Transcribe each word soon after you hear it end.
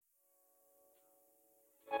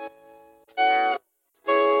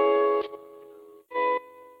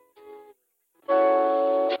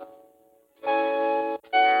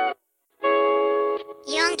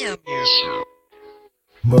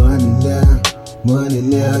Money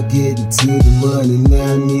now, getting to the money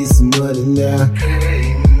now, need some money now.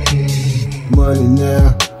 Money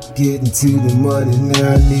now, getting to the money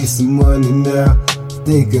now, need some money now.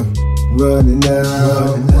 Think I'm running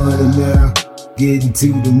out, money now, getting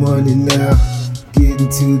to the money now, getting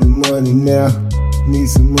to the money now, need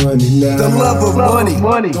some money now. The love of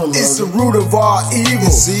money is the root of all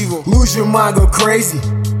evil. Lose your mind, go crazy.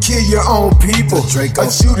 Kill your own people. A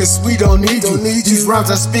Judas, we don't need you. These rhymes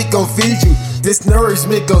I speak gon' feed you. This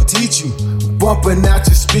nourishment gon' teach you. Bumping out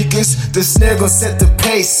your speakers, the snare gon' set the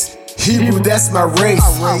pace. Hebrew, that's my race.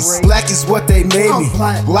 Black is what they made me.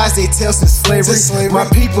 Lies they tell since slavery. My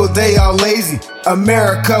people, they all lazy.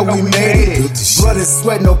 America, we made it. Blood and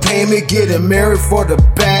sweat, no payment. Getting married for the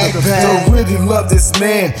bag. Don't really love this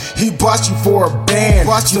man. He bought you for a band.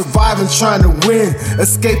 Surviving, trying to win.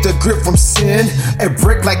 Escape the grip from sin. A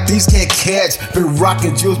break like these can't catch. Been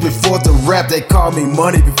rocking jewels before the rap. They call me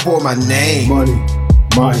money before my name. Money.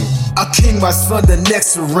 A king, my son, the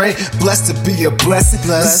next to reign. Blessed to be a blessing.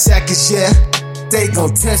 Seconds, yeah, they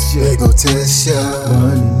gon' test you.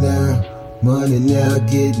 Money now,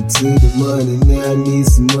 getting to the money now, need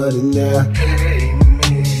some money now.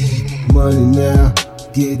 Money now,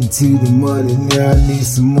 getting to the money now, need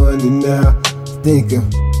some money now. Think I'm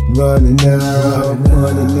running out,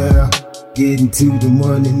 money now, getting to the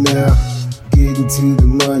money now, getting to the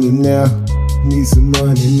money now. Need some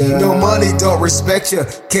money now. No money, don't respect you.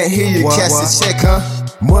 Can't hear you catch the check, huh?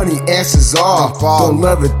 Money answers all. Don't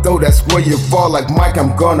love it though, that's where you fall. Like Mike,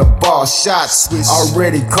 I'm gonna ball shots.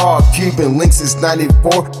 Already called Cuban links since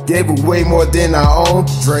 94. Gave away more than I own.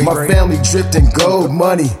 My family dripped in gold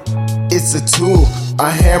money. It's a tool.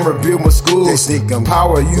 A hammer built my schools.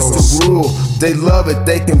 Power used to rule. They love it,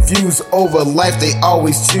 they confuse. Over life, they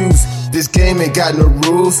always choose. This game ain't got no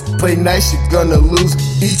rules. Play nice, you're gonna lose.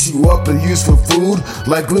 Eat you up and use for food.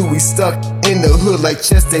 Like glue, we stuck in the hood. Like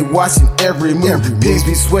chess, they watching every move. Pigs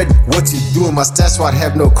be sweating, what you doing? My stats I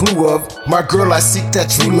have no clue of. My girl, I seek that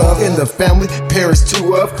true love. In the family, parents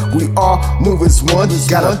two of. We all move as one.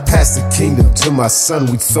 Gotta pass the kingdom to my son.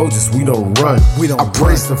 We soldiers, we don't run. I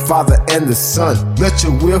praise the Father and the Son. Let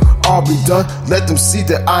your will all be done. Let them see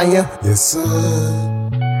that I am your son.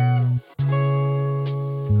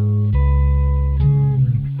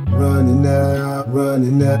 Running out. Money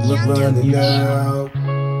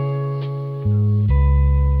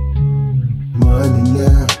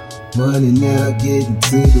now, getting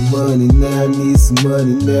to the money now, need some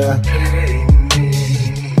money now.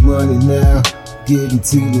 Money now, getting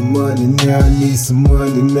to the money now, need some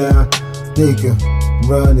money now. Think I'm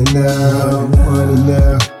running out, money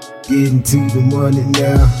now, getting to the money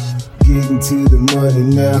now, getting to the money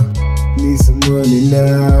now, need some money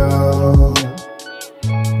now.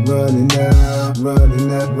 Running out.